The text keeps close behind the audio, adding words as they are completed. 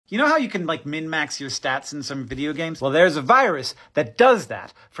You know how you can, like, min-max your stats in some video games? Well, there's a virus that does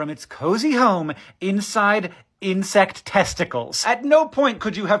that from its cozy home inside insect testicles. At no point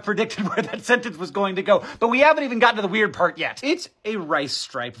could you have predicted where that sentence was going to go, but we haven't even gotten to the weird part yet. It's a rice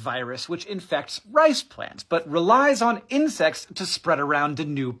stripe virus, which infects rice plants, but relies on insects to spread around to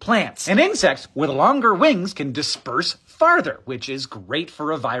new plants. And insects with longer wings can disperse farther, which is great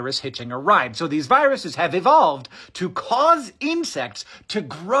for a virus hitching a ride. So these viruses have evolved to cause insects to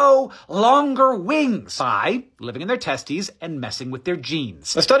grow longer wings by living in their testes and messing with their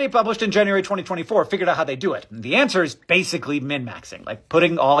genes. A study published in January 2024 figured out how they do it. The answer is basically min-maxing, like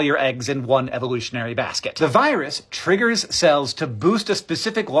putting all your eggs in one evolutionary basket. The virus triggers cells to boost a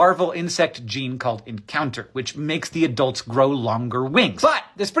specific larval insect gene called encounter, which makes the adults grow longer wings. But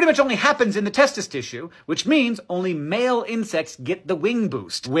this pretty much only happens in the testis tissue, which means only male insects get the wing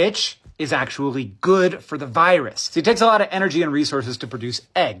boost, which is actually good for the virus. So it takes a lot of energy and resources to produce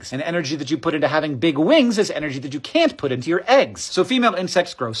eggs. And energy that you put into having big wings is energy that you can't put into your eggs. So female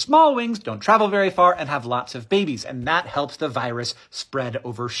insects grow small wings, don't travel very far, and have lots of babies. And that helps the virus spread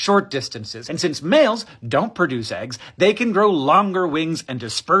over short distances. And since males don't produce eggs, they can grow longer wings and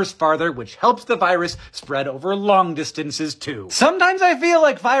disperse farther, which helps the virus spread over long distances too. Sometimes I feel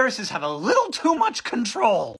like viruses have a little too much control.